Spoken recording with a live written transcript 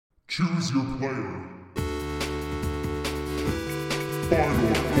Choose your player.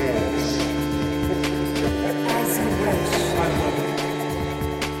 Final boss. As you wish.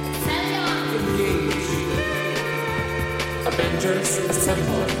 Engage. Avengers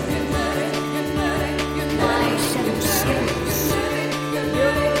assemble. I shall obsession.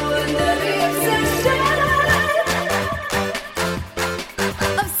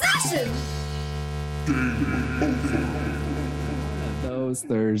 Those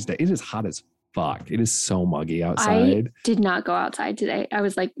Thursday. It is hot as fuck. It is so muggy outside. I did not go outside today. I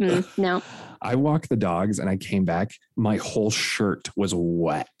was like, no. I walked the dogs and I came back. My whole shirt was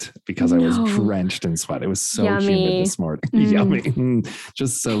wet because I was drenched in sweat. It was so Yummy. humid this morning. Yummy.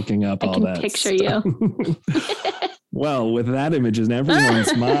 Just soaking up all that. I can picture you. Well, with that image in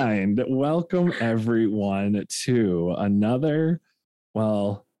everyone's mind, welcome everyone to another,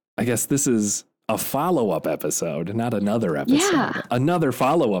 well, I guess this is a follow-up episode, not another episode. Yeah. Another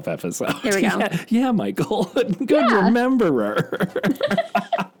follow-up episode. There we go. Yeah, Michael. Good Yeah. rememberer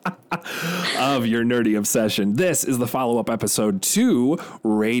of your nerdy obsession. This is the follow-up episode to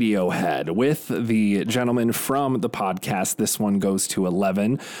Radiohead with the gentleman from the podcast. This one goes to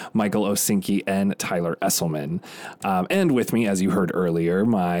 11, Michael Osinski and Tyler Esselman. And with me, as you heard earlier,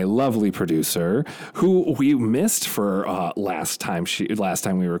 my lovely producer, who we missed for last time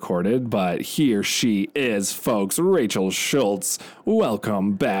we recorded, but here she is, folks. Rachel Schultz.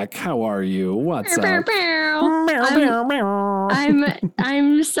 Welcome back. How are you? What's up?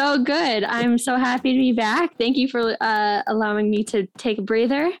 I'm so good. I'm so happy to be back. Thank you for allowing me to take a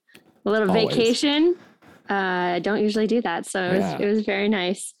breather, a little Always. vacation. I don't usually do that, so it was very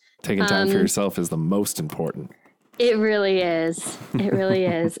nice. Taking time for yourself is the most important. It really is. It really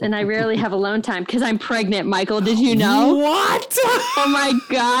is. And I rarely have alone time because I'm pregnant, Michael. Did you know? What? Oh my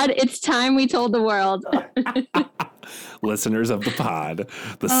God. It's time we told the world. Listeners of the pod,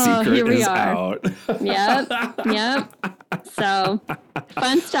 the here secret we is are. out. Yep. So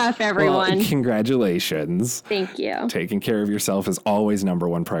fun stuff, everyone. Well, congratulations. Thank you. Taking care of yourself is always number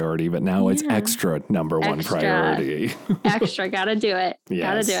one priority, but now it's extra number one Extra. priority. Extra. Gotta do it. Yes.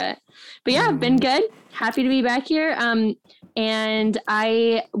 Gotta do it. But yeah, I've been good. Happy to be back here. And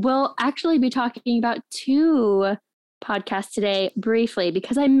I will actually be talking about two podcasts today briefly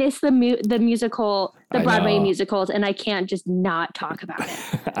because I miss the Broadway musicals, and I can't just not talk about it.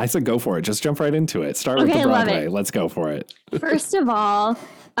 I said go for it. Just jump right into it. Start with Okay, the love Broadway. it. Let's go for it. First of all,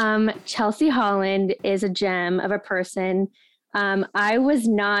 Chelsea Holland is a gem of a person. I was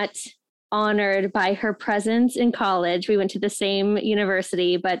not honored by her presence in college. We went to the same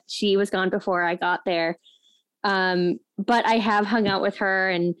university, but she was gone before I got there. But I have hung out with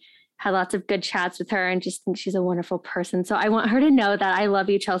her and had lots of good chats with her and just think she's a wonderful person. So I want her to know that I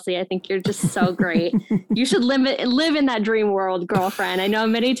love you, Chelsea. I think you're just so great. You should live in that dream world, girlfriend. I know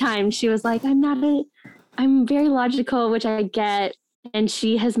many times she was like, I'm very logical, which I get. And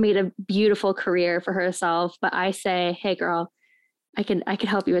she has made a beautiful career for herself. But I say, hey girl, I can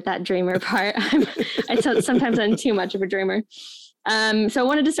help you with that dreamer part. Sometimes I'm too much of a dreamer. So I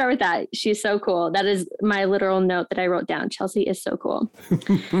wanted to start with that. She's so cool. That is my literal note that I wrote down. Chelsea is so cool.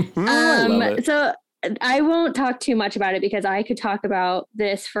 I love it. So I won't talk too much about it because I could talk about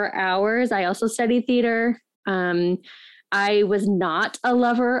this for hours. I also studied theater. I was not a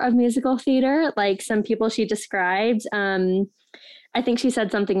lover of musical theater, like some people she described. I think she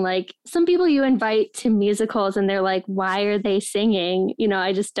said something like, some people you invite to musicals and they're like, why are they singing?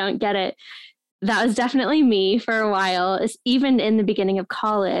 I just don't get it. That was definitely me for a while. Even in the beginning of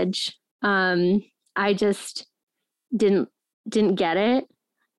college, I just didn't get it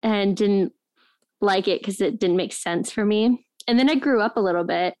and didn't like it because it didn't make sense for me. And then I grew up a little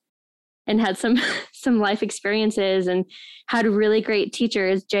bit and had some life experiences and had really great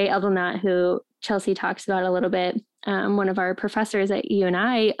teachers. Jay Edelnut, who Chelsea talks about a little bit, one of our professors at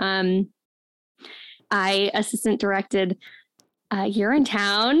UNI. I assistant directed You're in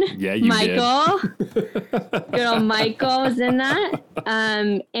Town. Yeah, you Michael. Good old Michael was in that.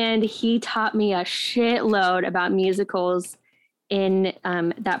 And he taught me a shitload about musicals in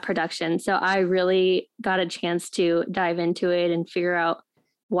that production. So I really got a chance to dive into it and figure out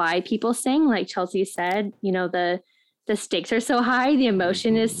why people sing. Like Chelsea said, the stakes are so high, the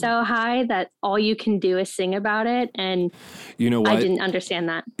emotion is so high that all you can do is sing about it. And you know what? I didn't understand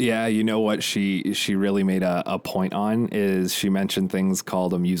that. Yeah, you know what she really made a point on is she mentioned things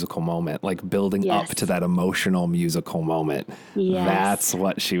called a musical moment, like building up to that emotional musical moment. Yes. That's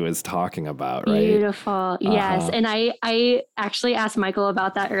what she was talking about, right? Beautiful. Yes. And I actually asked Michael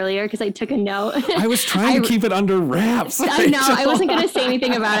about that earlier because I took a note. I was trying to keep it under wraps. I know. I wasn't going to say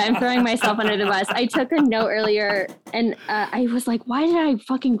anything about it. I'm throwing myself under the bus. I took a note earlier And I was like, why did I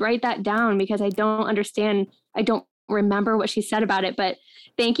fucking write that down? Because I don't understand. I don't remember what she said about it, but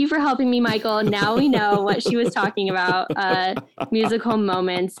thank you for helping me, Michael. Now we know what she was talking about, musical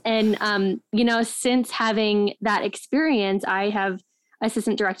moments. And, since having that experience, I have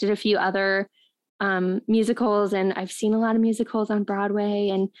assistant directed a few other musicals, and I've seen a lot of musicals on Broadway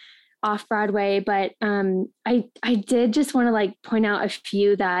and off Broadway. But I did just want to like point out a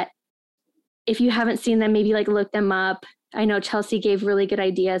few that if you haven't seen them, maybe like look them up. I know Chelsea gave really good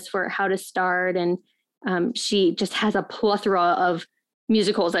ideas for how to start, and she just has a plethora of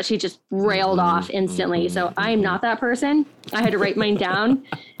musicals that she just railed off instantly. So I'm not that person. I had to write mine down.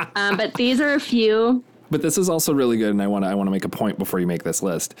 But these are a few. But this is also really good, and I want to make a point before you make this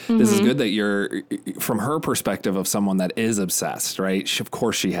list. This is good that you're, from her perspective of someone that is obsessed, right? Of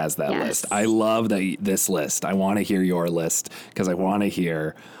course she has that list. I love this list. I want to hear your list because I want to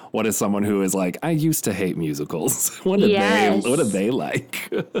hear what is someone who is like, I used to hate musicals. What did they like?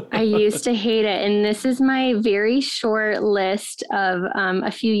 I used to hate it. And this is my very short list of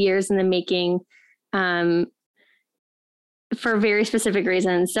a few years in the making for very specific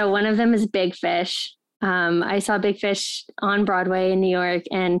reasons. So one of them is Big Fish. I saw Big Fish on Broadway in New York,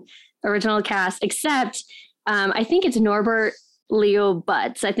 and original cast, except I think it's Norbert Leo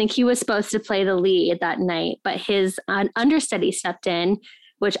Butz. I think he was supposed to play the lead that night, but his understudy stepped in,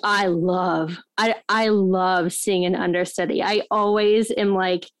 which I love. I love seeing an understudy. I always am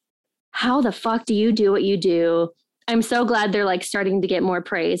like, how the fuck do you do what you do? I'm so glad they're like starting to get more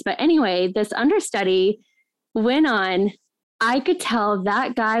praise. But anyway, this understudy went on. I could tell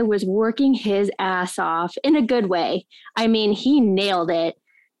that guy was working his ass off in a good way. I mean, he nailed it.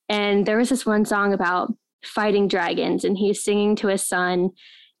 And there was this one song about fighting dragons, and he's singing to his son.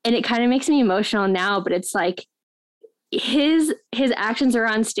 And it kind of makes me emotional now, but it's like his actions are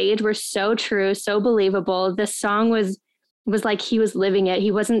on stage were so true, so believable. The song was like he was living it.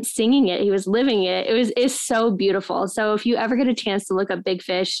 He wasn't singing it. He was living it. It's so beautiful. So if you ever get a chance to look up Big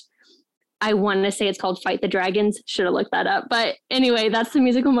Fish, I want to say it's called Fight the Dragons. Should have looked that up. But anyway, that's the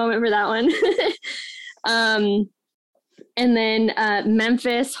musical moment for that one. And then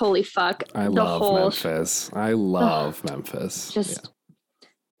Memphis, holy fuck. I love Memphis.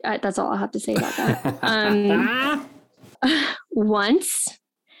 That's all I'll have to say about that. Once,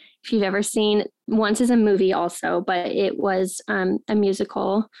 if you've ever seen, Once is a movie also, but it was a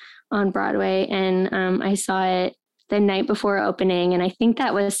musical on Broadway. And I saw it the night before opening, and I think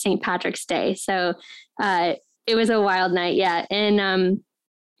that was St. Patrick's Day. So it was a wild night. Yeah. And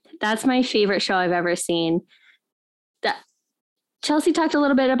that's my favorite show I've ever seen. Chelsea talked a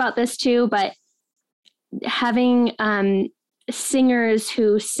little bit about this too, but having singers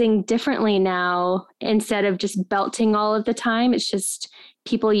who sing differently now, instead of just belting all of the time, it's just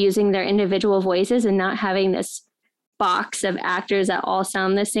people using their individual voices and not having this box of actors that all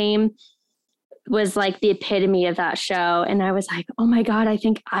sound the same, was like the epitome of that show. And I was like, oh my God, I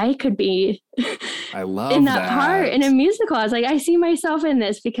think I could be I love in that part in a musical. I was like, I see myself in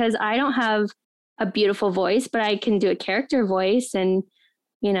this, because I don't have a beautiful voice, but I can do a character voice. And,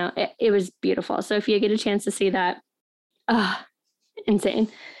 it was beautiful. So if you get a chance to see that, insane.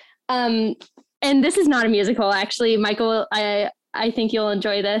 And this is not a musical, actually, Michael. I think you'll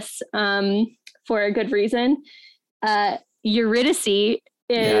enjoy this for a good reason. Eurydice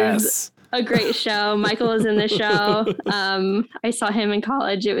is a great show. Michael is in the show. I saw him in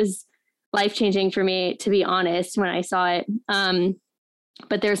college. It was life-changing for me, to be honest, when I saw it.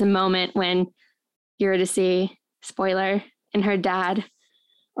 But there's a moment when Eurydice, spoiler, and her dad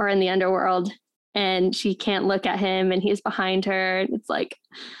are in the underworld, and she can't look at him, and he's behind her. It's like,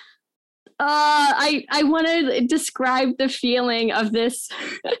 I want to describe the feeling of this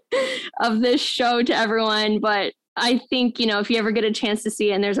of this show to everyone, but I think, if you ever get a chance to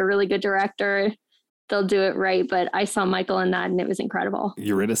see it and there's a really good director, they'll do it right. But I saw Michael in that, and it was incredible.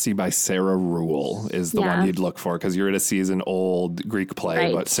 Eurydice by Sarah Rule is the one you'd look for, because Eurydice is an old Greek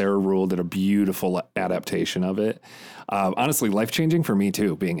play, but Sarah Rule did a beautiful adaptation of it. Honestly, life-changing for me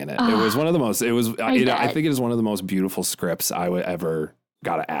too, being in it. It was one of the most, I think it is one of the most beautiful scripts I would ever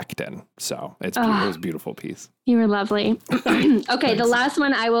got to act in. So it was a beautiful piece. You were lovely. Okay, the last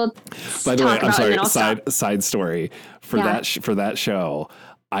one I will By the way, I'm sorry, side story. For that show,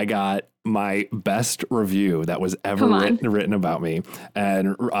 I got my best review that was ever written about me.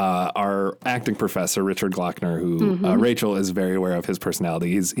 And our acting professor, Richard Glockner, who Rachel is very aware of his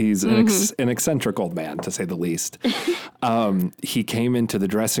personality. He's an eccentric old man, to say the least. He came into the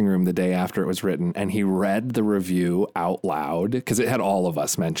dressing room the day after it was written, and he read the review out loud, because it had all of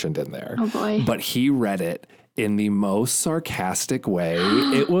us mentioned in there. Oh boy. But he read it in the most sarcastic way.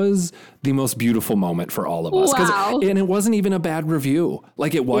 It was the most beautiful moment for all of us. Wow. And it wasn't even a bad review.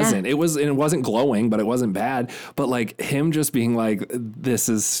 Like it wasn't. It wasn't glowing, but it wasn't bad. But like him just being like, this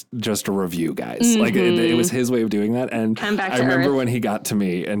is just a review, guys. Like it was his way of doing that. And I remember when he got to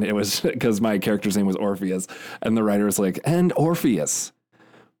me, and it was because my character's name was Orpheus, and the writer was like, and Orpheus.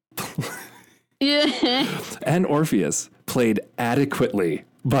 And Orpheus played adequately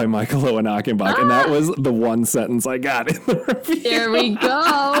by Michael Owen Achenbach. And that was the one sentence I got in the review. There we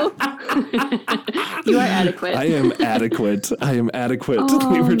go. You are adequate. I am adequate. I am adequate.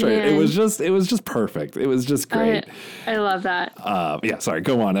 Oh, it was just perfect. It was just great. I love that. Yeah, sorry,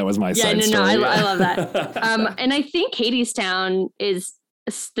 go on. That was my side story. I love that. And I think Hadestown is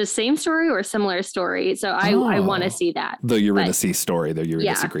the same story or a similar story. So I want to see that. The Eurydice story, the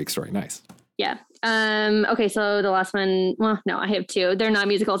Eurydice Greek story. Nice. Yeah. Okay. So the last one, well, no, I have two. They're not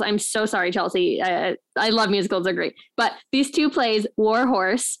musicals. I'm so sorry, Chelsea. I love musicals. They're great. But these two plays, War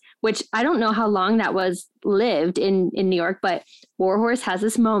Horse, which I don't know how long that was lived in New York, but War Horse has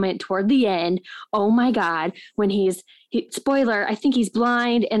this moment toward the end. Oh my God. When spoiler, I think he's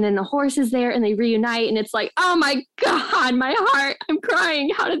blind, and then the horse is there and they reunite, and it's like, oh my God, my heart, I'm crying.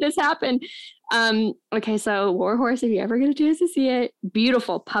 How did this happen? Okay, so War Horse, if you ever get a chance to see it,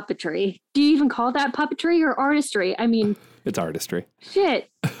 beautiful puppetry. Do you even call that puppetry or artistry? I mean, it's artistry. Shit.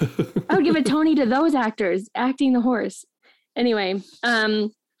 I would give a Tony to those actors acting the horse. Anyway,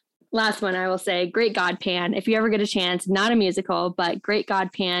 last one I will say, Great God Pan. If you ever get a chance, not a musical, but Great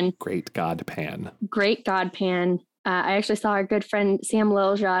God Pan. Great God Pan. Great God Pan. I actually saw our good friend Sam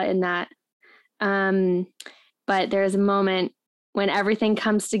Lilja in that. But there's a moment when everything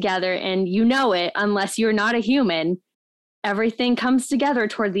comes together, and you know it, unless you're not a human, everything comes together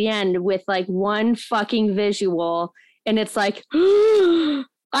toward the end with like one fucking visual. And it's like, I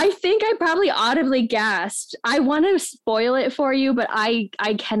think I probably audibly gasped. I want to spoil it for you, but I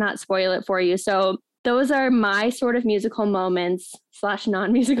cannot spoil it for you. So those are my sort of musical moments /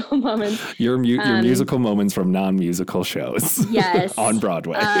 non-musical moments. Your musical moments from non-musical shows. Yes. On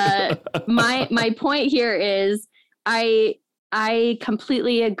Broadway. My point here is I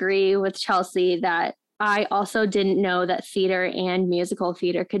completely agree with Chelsea that I also didn't know that theater and musical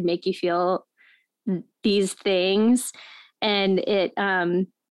theater could make you feel these things. And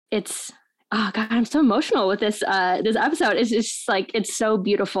it's, oh God, I'm so emotional with this episode. It's just like, it's so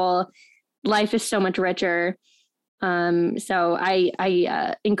beautiful. Life is so much richer. So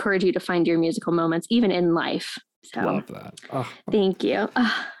I encourage you to find your musical moments, even in life. So love that. Oh, thank you.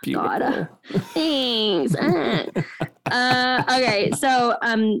 Oh, God. Thanks. Okay. So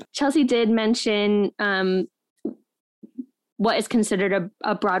Chelsea did mention what is considered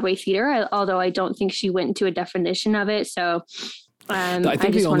a Broadway theater, although I don't think she went into a definition of it. So I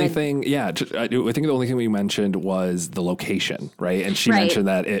think the only thing we mentioned was the location, right? And she mentioned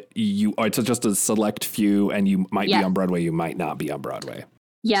that it's just a select few, and you might be on Broadway, you might not be on Broadway.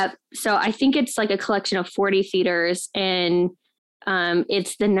 Yep. So I think it's like a collection of 40 theaters, and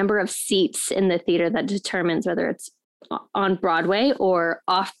it's the number of seats in the theater that determines whether it's on Broadway or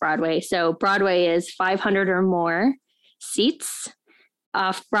off Broadway. So Broadway is 500 or more seats.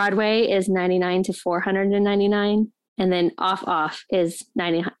 Off Broadway is 99 to 499. And then off is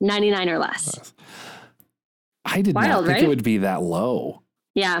 99 or less. I did not think it would be that low.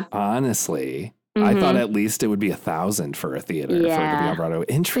 Yeah. Honestly. Mm-hmm. I thought at least it would be 1,000 for a theater for it to be on Broadway.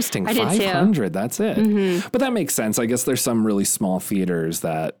 Interesting. 500. That's it. Mm-hmm. But that makes sense. I guess there's some really small theaters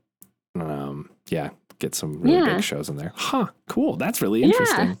that, get some really big shows in there. Huh. Cool. That's really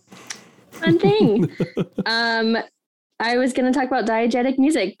interesting. Yeah. Fun thing. I was going to talk about diegetic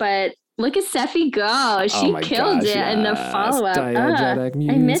music, but look at Sephi go. She killed it in the follow-up. Diegetic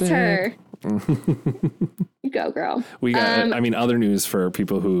music. I miss her. You go, girl. We got, other news for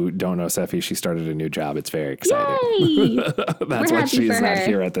people who don't know Sephi, she started a new job. It's very exciting. Yay! That's why she's not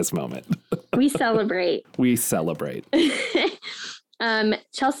here at this moment. We celebrate. We celebrate.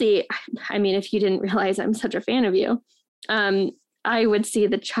 Chelsea, if you didn't realize I'm such a fan of you, I would see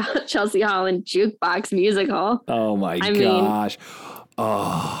the Chelsea Holland Jukebox musical. Oh my gosh.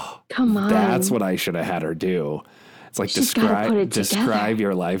 Come on. That's what I should have had her do. It's like describe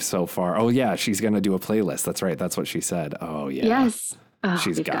your life so far. Oh yeah, she's gonna do a playlist. That's right. That's what she said. Oh yeah. Yes. Oh,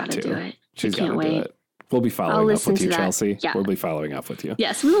 she's got to do it. She's got to do it. We'll be following up with you, Chelsea. Yeah. We'll be following up with you.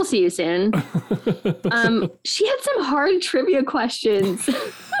 Yes, we will see you soon. She had some hard trivia questions.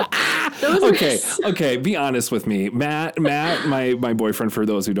 Okay. Be honest with me, Matt. My boyfriend. For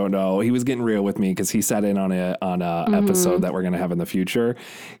those who don't know, he was getting real with me because he sat in on a episode that we're gonna have in the future.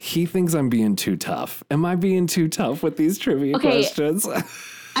 He thinks I'm being too tough. Am I being too tough with these trivia questions?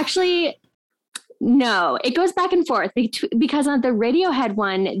 Actually, No, it goes back and forth because on the Radiohead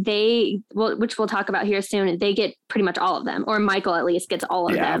one, which we'll talk about here soon, they get pretty much all of them, or Michael at least gets all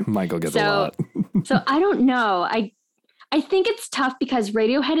of them. Michael gets a lot. So I don't know. I think it's tough because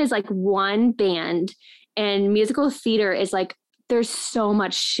Radiohead is like one band and musical theater is like, there's so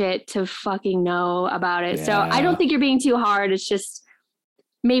much shit to fucking know about it. Yeah. So I don't think you're being too hard. It's just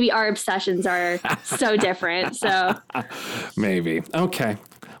maybe our obsessions are so different. So maybe. Okay.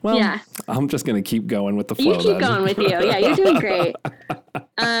 Well, yeah. I'm just going to keep going with the flow. You keep going with you. Yeah, you're doing great.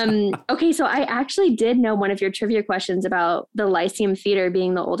 Okay, so I actually did know one of your trivia questions about the Lyceum Theater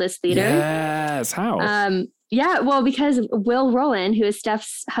being the oldest theater. Yes. How? Yeah, well, because Will Rowland, who is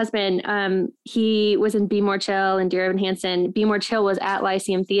Steph's husband, he was in Be More Chill and Dear Evan Hansen. Be More Chill was at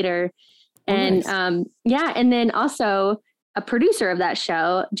Lyceum Theater. And nice. And then also a producer of that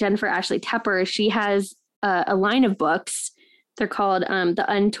show, Jennifer Ashley Tepper, she has a line of books. They're called The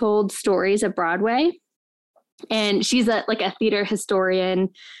Untold Stories of Broadway. And she's a theater historian.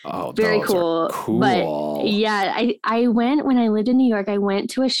 Oh, very cool. But yeah, I went when I lived in New York, I went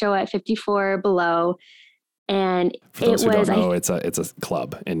to a show at 54 Below. And for those who don't know, it's a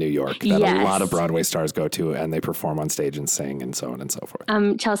club in New York that a lot of Broadway stars go to, and they perform on stage and sing and so on and so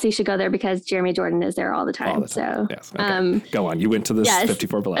forth. Chelsea should go there because Jeremy Jordan is there all the time. So yes, okay. Go on. You went to this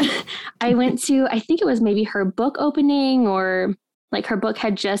 54 Below. I went to, I think it was maybe her book opening, or like her book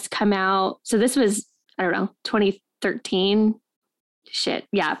had just come out. So this was, I don't know, 2013. Shit.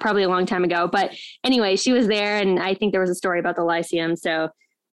 Yeah, probably a long time ago. But anyway, she was there, and I think there was a story about the Lyceum. So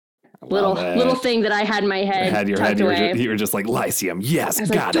little thing that I had in my head. You were just like, Lyceum. Yes,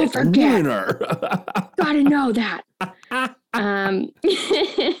 got it. Winner. Gotta know that.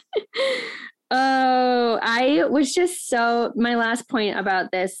 I was just so, my last point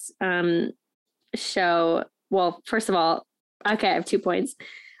about this show. Well, first of all, okay, I have 2 points.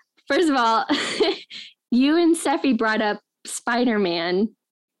 First of all, you and Seffi brought up Spider-Man.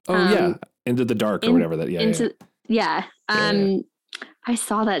 Yeah. Into the Dark or whatever that. Yeah. I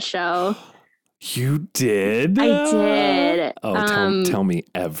saw that show. You did? I did. Oh, tell me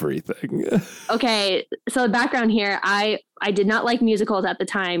everything. Okay. So the background here, I did not like musicals at the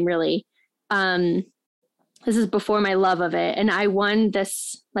time, really. This is before my love of it. And I won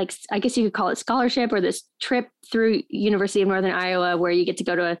this, like, I guess you could call it scholarship, or this trip through University of Northern Iowa, where you get to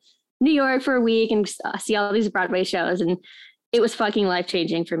go to New York for a week and see all these Broadway shows. And it was fucking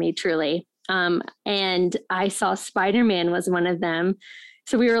life-changing for me, truly. And I saw Spider-Man was one of them.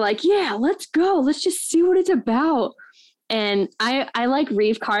 So we were like, yeah, let's go. Let's just see what it's about. And I like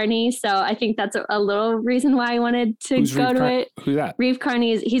Reeve Carney. So I think that's a little reason why I wanted to go to it. Who's that? Reeve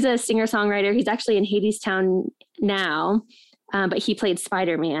Carney, he's a singer-songwriter. He's actually in Hadestown now, but he played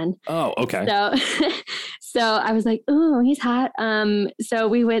Spider-Man. Oh, okay. So I was like, oh, he's hot. So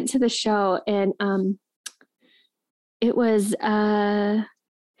we went to the show, and it was...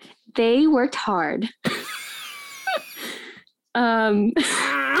 they worked hard.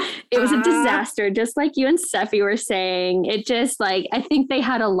 It was a disaster, just like you and Seffi were saying. It just I think they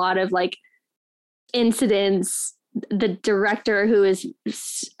had a lot of incidents. The director, who is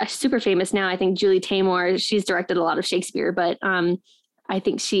super famous now, I think Julie Taymor, she's directed a lot of Shakespeare, but I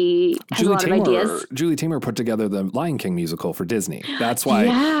think she has a lot of ideas. Julie Taymor put together the Lion King musical for Disney. That's why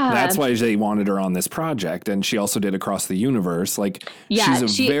they wanted her on this project. And she also did Across the Universe.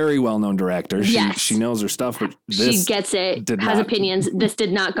 She's a very well-known director. She knows her stuff, but she gets it, has opinions. This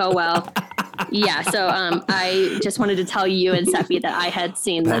did not go well. Yeah. So I just wanted to tell you and Seffi that I had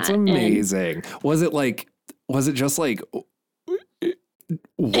seen that. That's amazing. Was it just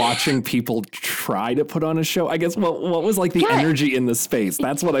watching people try to put on a show? I guess what was the energy in the space?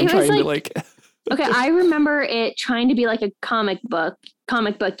 That's what I'm trying to Okay, I remember it trying to be like a comic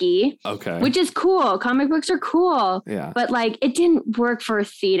booky. Okay. Which is cool. Comic books are cool. Yeah. But it didn't work for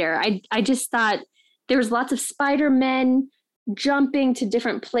theater. I just thought there was lots of Spider-Men jumping to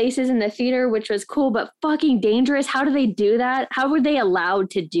different places in the theater, which was cool, but fucking dangerous. How do they do that? How were they allowed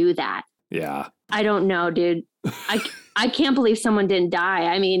to do that? Yeah. I don't know, dude. I can't believe someone didn't die.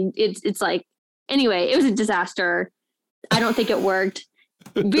 I mean, it's anyway, it was a disaster. I don't think it worked.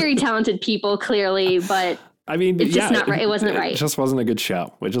 Very talented people, clearly, but I mean, it's just not right. It wasn't right. It just wasn't a good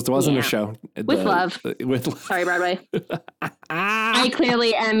show. It just wasn't a show. With love. Sorry, Broadway. I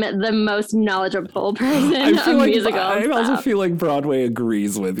clearly am the most knowledgeable person of musicals. I also feel like Broadway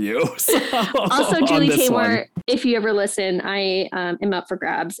agrees with you. So, also, Julie Taymor, if you ever listen, I am up for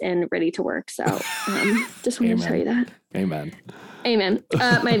grabs and ready to work. So just wanted to tell you that. Amen.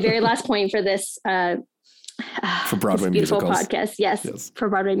 My very last point for this for Broadway beautiful musicals podcast. Yes, for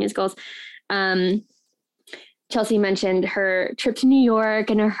Broadway musicals. Chelsea mentioned her trip to New York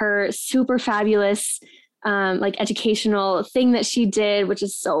and her super fabulous like educational thing that she did, which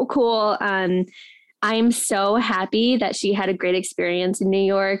is so cool. I'm so happy that she had a great experience in New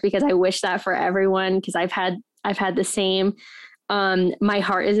York, because I wish that for everyone, because I've had the same. My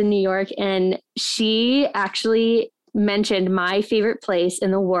heart is in New York, and she actually mentioned my favorite place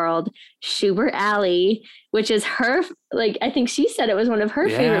in the world, Schubert Alley, which is her, like, I think she said it was one of her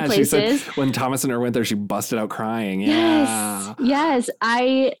favorite places. She said when Thomas and her went there, she busted out crying. Yeah. Yes.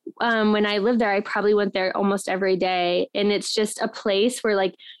 I, when I lived there, I probably went there almost every day. And it's just a place where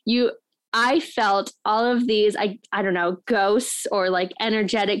like I felt all of these, I don't know, ghosts or like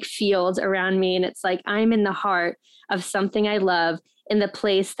energetic fields around me. And it's like, I'm in the heart of something I love in the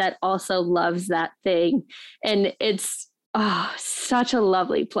place that also loves that thing. And it's such a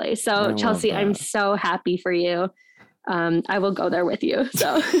lovely place. So Chelsea, I'm so happy for you. I will go there with you.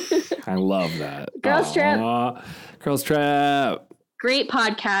 So I love that. Girls Trip. Girls Trip. Great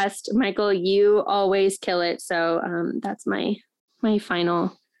podcast. Michael, you always kill it. So that's my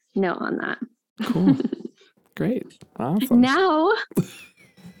final note on that. Cool. Great. Awesome. Now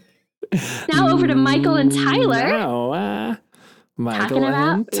over to Michael and Tyler. Now, Michael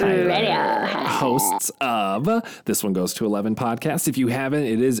and Tyler, Radiohead, hosts of This One Goes to 11 podcast. If you haven't,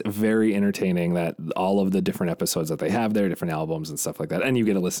 it is very entertaining, that all of the different episodes that they have there, different albums and stuff like that. And you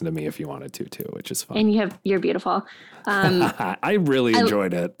get to listen to me if you wanted to too, which is fun. And you're beautiful. I really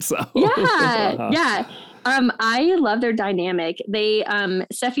enjoyed it. So yeah. I love their dynamic. They,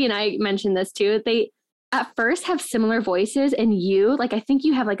 Steffi and I mentioned this too. They at first have similar voices, and I think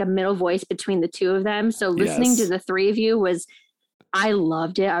you have like a middle voice between the two of them. So listening to the three of you I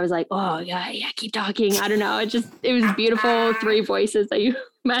loved it. I was like, oh yeah, keep talking. I don't know. It was beautiful. Three voices that you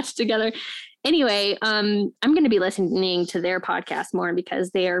matched together. Anyway, I'm going to be listening to their podcast more,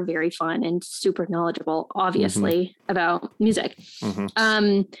 because they are very fun and super knowledgeable, obviously, about music.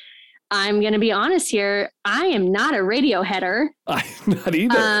 I'm going to be honest here. I am not a Radioheader. I'm not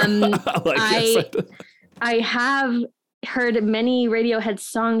either. I have heard many Radiohead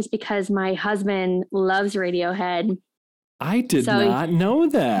songs because my husband loves Radiohead. I did not know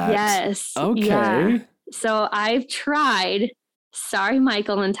that. Yes. Okay. Yeah. So I've tried. Sorry,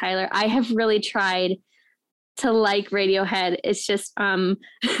 Michael and Tyler. I have really tried to like Radiohead. It's just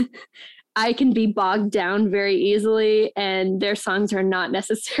I can be bogged down very easily, and their songs are not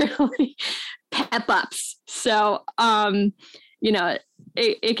necessarily pep ups. So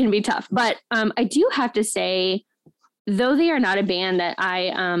it can be tough. But I do have to say, though they are not a band that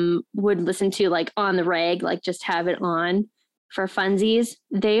I would listen to like on the reg, like just have it on for funsies,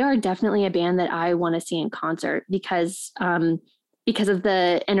 they are definitely a band that I want to see in concert, because of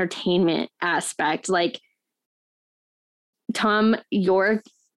the entertainment aspect. Like Tom York,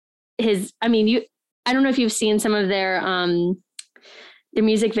 I don't know if you've seen some of their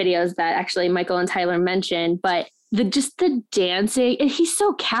music videos that actually Michael and Tyler mentioned, but the dancing, and he's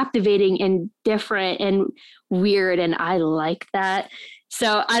so captivating and different and weird, and I like that.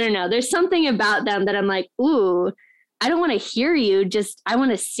 So I don't know, there's something about them that I'm like, ooh, I don't want to hear you, just I want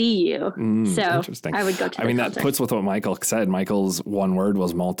to see you. So interesting. I would go to the concert. That puts with what Michael said. Michael's one word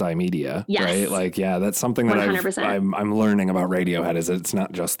was multimedia, right? Like, yeah, that's something that 100%. I'm learning about Radiohead, is it's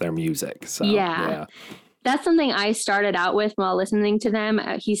not just their music. So yeah. That's something I started out with while listening to them.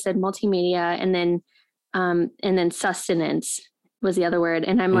 He said multimedia, and then sustenance was the other word.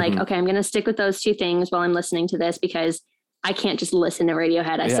 And I'm like, okay, I'm going to stick with those two things while I'm listening to this, because I can't just listen to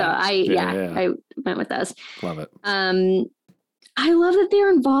Radiohead. I went with those. Love it. I love that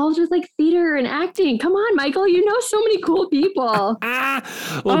they're involved with like theater and acting. Come on, Michael, you know so many cool people.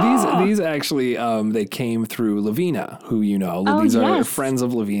 These actually, they came through Lavina, who these are friends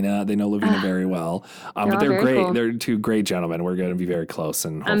of Lavina. They know Lavina very well. But they're great. Cool. They're two great gentlemen. We're going to be very close,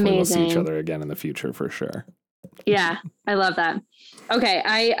 and hopefully we'll see each other again in the future for sure. Yeah, I love that. Okay,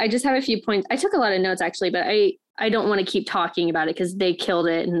 I just have a few points. I took a lot of notes actually, but I don't want to keep talking about it because they killed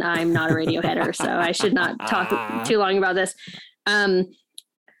it, and I'm not a Radioheader, so I should not talk too long about this.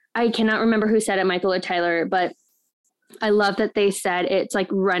 I cannot remember who said it, Michael or Tyler, but I love that they said it's like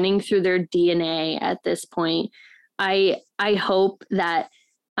running through their DNA at this point. I hope that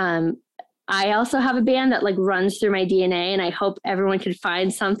I also have a band that like runs through my DNA, and I hope everyone could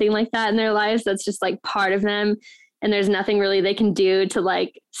find something like that in their lives that's just like part of them, and there's nothing really they can do to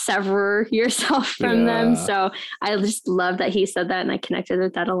like sever yourself from them. So I just love that he said that, and I connected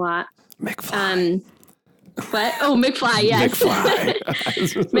with that a lot. McFly. But McFly, yes. McFly.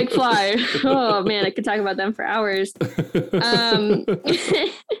 McFly. Oh man, I could talk about them for hours.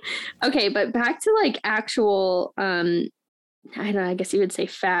 Okay, but back to like actual I don't know, I guess you would say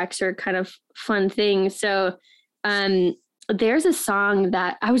facts or kind of fun things. So There's a song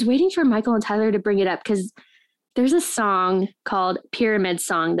that I was waiting for Michael and Tyler to bring it up because there's a song called Pyramid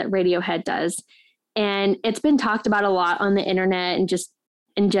Song that Radiohead does. And it's been talked about a lot on the internet and just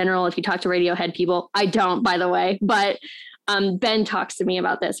in general, if you talk to Radiohead people. I don't, by the way, but Ben talks to me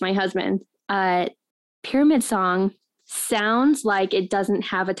about this, my husband. Pyramid Song sounds like it doesn't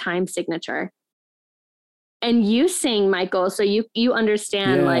have a time signature. And you sing, Michael, so you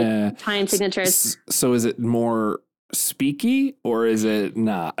understand like time signatures. So is it more speaky or is it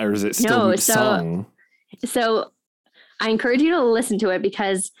not? Or is it still sung? So I encourage you to listen to it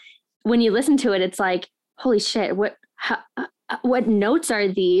because when you listen to it, it's like, holy shit, what notes are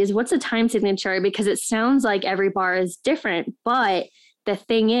these? What's a time signature? Because it sounds like every bar is different. But the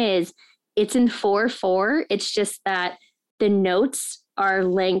thing is, it's in 4/4. It's just that the notes are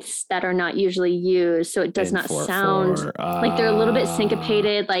lengths that are not usually used. So it does not sound like they're a little bit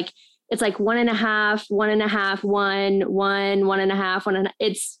syncopated. Like it's like 1.5, 1.5, 1, 1, 1.5, 1.5.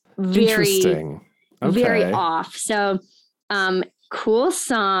 It's very, very off. So, cool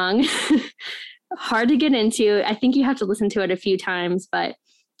song. Hard to get into. I think you have to listen to it a few times, but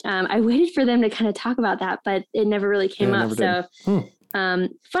I waited for them to kind of talk about that, but it never really came up. So fun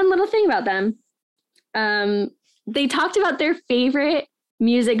little thing about them. They talked about their favorite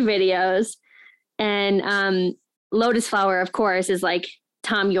music videos, and Lotus Flower, of course, is like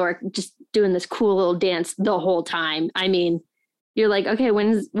Tom York just doing this cool little dance the whole time. I mean, you're like, okay,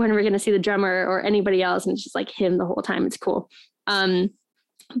 when are we going to see the drummer or anybody else? And it's just like him the whole time. It's cool.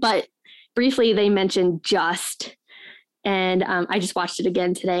 But briefly, they mentioned Just, and I just watched it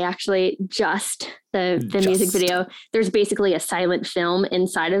again today, actually. Just, the music video. There's basically a silent film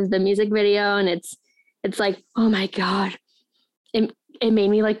inside of the music video, and it's like, oh my God. It made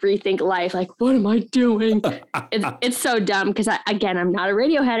me like rethink life. Like, what am I doing? It's so dumb because I'm not a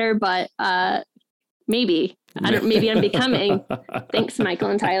Radioheader, but maybe I'm becoming. Thanks, Michael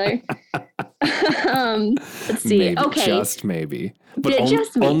and Tyler. Let's see. Maybe, okay, just maybe, but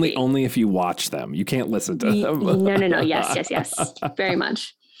only if you watch them. You can't listen to them. No. Yes, very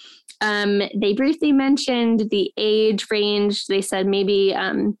much. They briefly mentioned the age range. They said maybe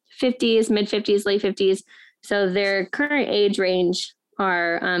 50s, mid 50s, late 50s. So their current age range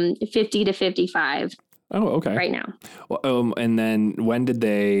are 50 to 55. Oh, okay. Right now. Well, and then when did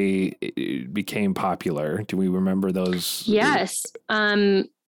they became popular? Do we remember those? Yes. Oh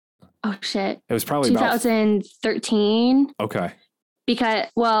shit. It was probably 2013. Okay. Because,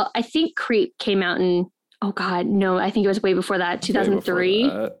 well, I think Creep came out in, oh God, no, I think it was way before that. 2003.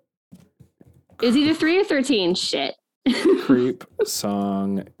 It was either 3 or 13. Shit. Creep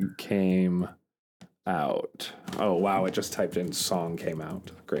song came out. Oh wow, it just typed in song came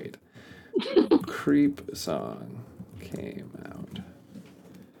out. Great. Creep song came out.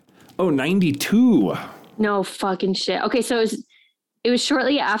 Oh, 92. No fucking shit. Okay, so it was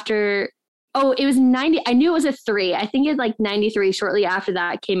shortly after. Oh, it was 90. I knew it was a 3. I think it like 93. Shortly after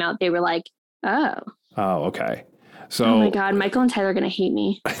that came out, they were like, oh. Oh, okay. So. Oh my God, Michael and Tyler are gonna hate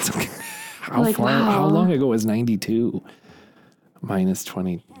me. It's okay. How long ago was 92? Minus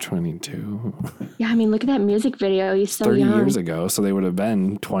 2022. Yeah, I mean, look at that music video. He's so 30 young. years ago, so they would have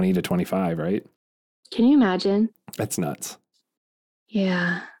been 20 to 25, right? Can you imagine? That's nuts.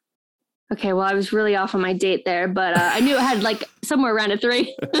 Yeah. Okay, well, I was really off on my date there, but I knew it had like somewhere around a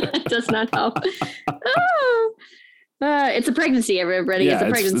 3. It does not help. Oh. It's a pregnancy, everybody. Yeah, it's a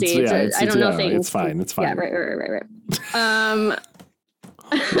pregnancy. I don't know things. It's fine. Yeah, right.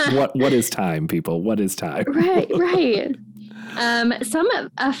 What is time, people? What is time? Right.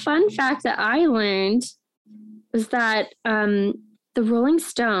 A fun fact that I learned was that the Rolling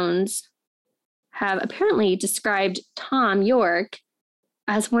Stones have apparently described Tom York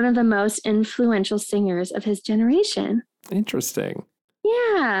as one of the most influential singers of his generation. Interesting.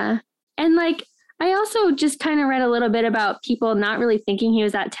 Yeah. And like, I also just kind of read a little bit about people not really thinking he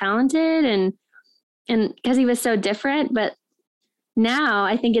was that talented and because he was so different, but now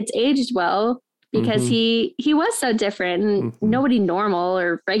I think it's aged well because he was so different and nobody normal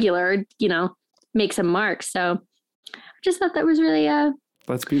or regular, makes a mark. So I just thought that was really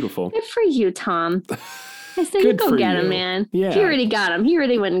that's beautiful. Good for you, Tom. I said, you go get him, man. Yeah. He already got him. He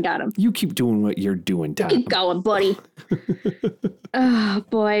already went and got him. You keep doing what you're doing, Tom. Keep going, buddy. Oh,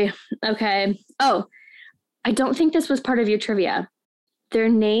 boy. Okay. Oh, I don't think this was part of your trivia. Their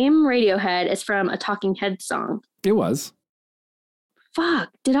name, Radiohead, is from a Talking Heads song. It was. Fuck.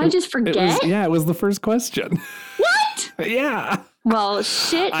 Did I just forget? It was the first question. What? Yeah. Well,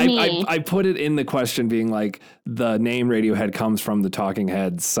 shit me. I put it in the question being like, the name Radiohead comes from the Talking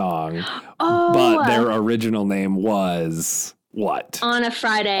Heads song, but their original name was what? On a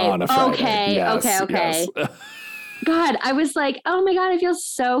Friday. On a Friday. Okay, yes, okay. Yes. God, I was like, oh my God, I feel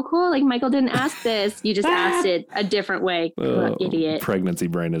so cool. Like Michael didn't ask this. You just asked it a different way. Idiot. Pregnancy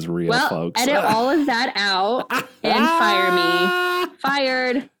brain is real, Well, folks. edit all of that out and fire me.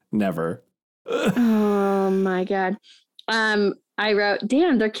 Fired. Never. Oh my God. I wrote,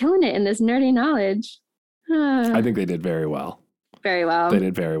 damn, they're killing it in this nerdy knowledge. I think they did very well. Very well. They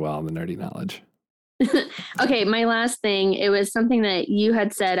did very well in the nerdy knowledge. Okay, my last thing, it was something that you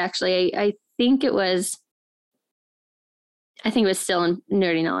had said, actually. I think it was still in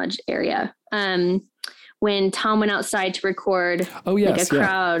nerdy knowledge area. When Tom went outside to record like a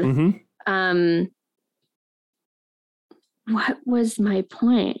crowd. Mm-hmm. What was my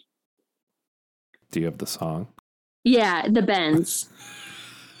point? Do you have the song? Yeah, the bends.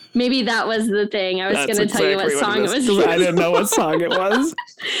 Maybe that was the thing. I was going to tell you what song it was. I didn't know what song it was.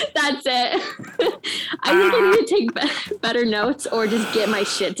 That's it. I think I need to take better notes or just get my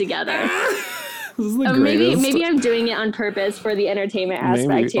shit together. Maybe I'm doing it on purpose for the entertainment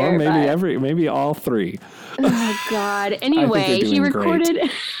aspect here. Or maybe all three. Oh God. Anyway, he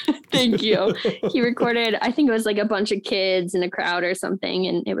recorded. Thank you. He recorded. I think it was like a bunch of kids in a crowd or something,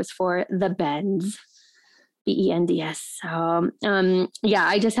 and it was for the Bends. BENDS. So, yeah,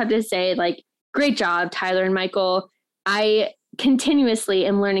 I just have to say, like, great job, Tyler and Michael. I continuously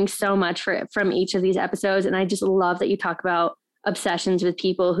am learning so much from each of these episodes, and I just love that you talk about obsessions with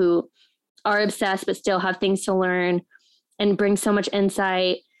people who are obsessed but still have things to learn and bring so much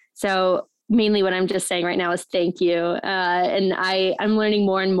insight. So mainly what I'm just saying right now is thank you. And I'm learning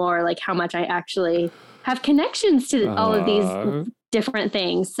more and more like how much I actually have connections to all of these different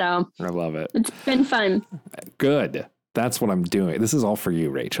things. So I love it. It's been fun. Good. That's what I'm doing. This is all for you,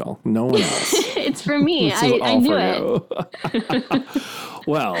 Rachel. No one else. It's for me. I knew it.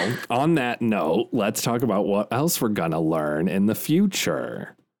 Well, on that note, let's talk about what else we're going to learn in the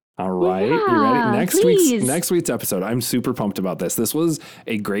future. All right. Yeah, you ready? Next week's episode. I'm super pumped about this. This was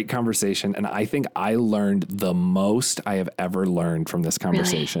a great conversation, and I think I learned the most I have ever learned from this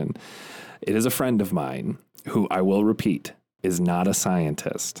conversation. Really? It is a friend of mine who, I will repeat, is not a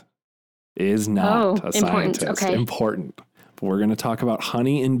scientist. Is not a scientist. Okay. Important. But we're going to talk about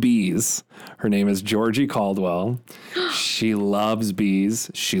honey and bees. Her name is Georgie Caldwell. She loves bees.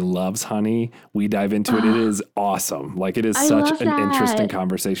 She loves honey. We dive into it. It is awesome. Like, it is such an interesting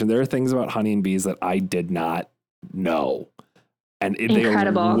conversation. There are things about honey and bees that I did not know. And they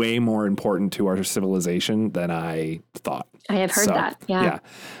are way more important to our civilization than I thought. I have heard that. Yeah.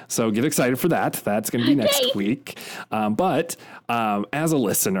 So get excited for that. That's going to be next week. But as a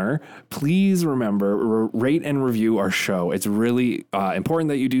listener, please remember, rate and review our show. It's really important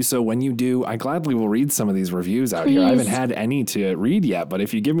that you do so. When you do, I gladly will read some of these reviews out here. I haven't had any to read yet, but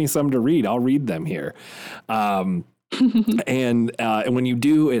if you give me some to read, I'll read them here. And when you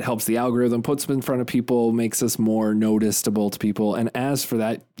do, it helps the algorithm, puts them in front of people, makes us more noticeable to people. And as for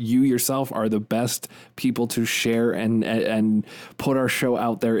that, you yourself are the best people to share and put our show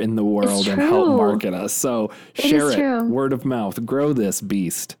out there in the world and help market us. So share it, word of mouth, grow this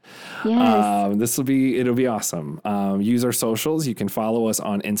beast. Yes. It'll be awesome. Use our socials. You can follow us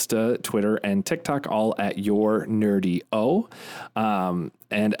on Insta, Twitter, and TikTok, all at Your Nerdy O.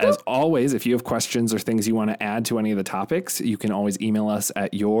 And as always, if you have questions or things you want to add to any of the topics, you can always email us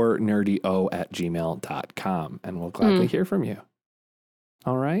at yournerdyo@gmail.com, and we'll gladly hear from you.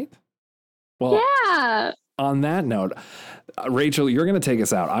 All right? Well, on that note, Rachel, you're going to take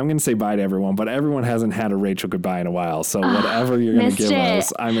us out. I'm going to say bye to everyone, but everyone hasn't had a Rachel goodbye in a while. So whatever you're going to give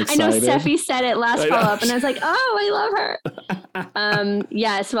us, I'm excited. I know Steffi said it last follow-up, and I was like, oh, I love her.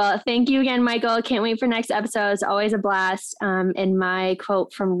 Yes, well, thank you again, Michael. Can't wait for next episode. It's always a blast. And my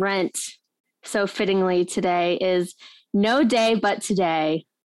quote from Rent, so fittingly today, is no day but today.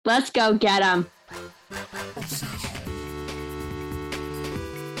 Let's go get 'em.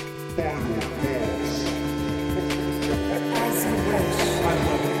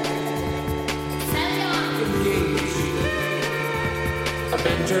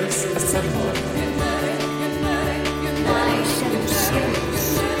 Avengers Assemble.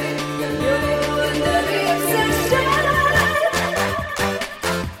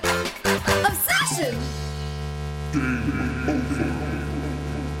 Obsession!